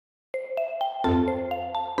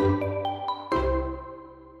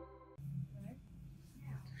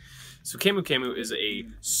So Camu Camu is a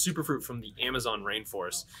superfruit from the Amazon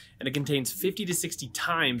rainforest, and it contains 50 to 60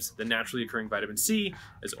 times the naturally occurring vitamin C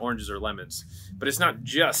as oranges or lemons. But it's not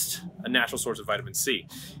just a natural source of vitamin C.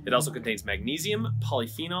 It also contains magnesium,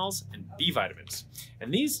 polyphenols, and B vitamins.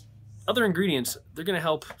 And these other ingredients, they're going to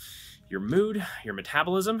help your mood, your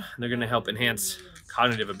metabolism, and they're going to help enhance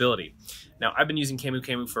cognitive ability. Now, I've been using Camu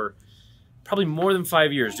Camu for probably more than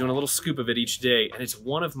 5 years, doing a little scoop of it each day, and it's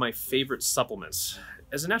one of my favorite supplements.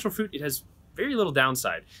 As a natural fruit, it has very little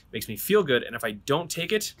downside. It makes me feel good, and if I don't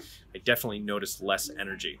take it, I definitely notice less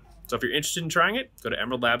energy. So if you're interested in trying it, go to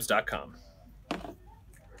emeraldlabs.com.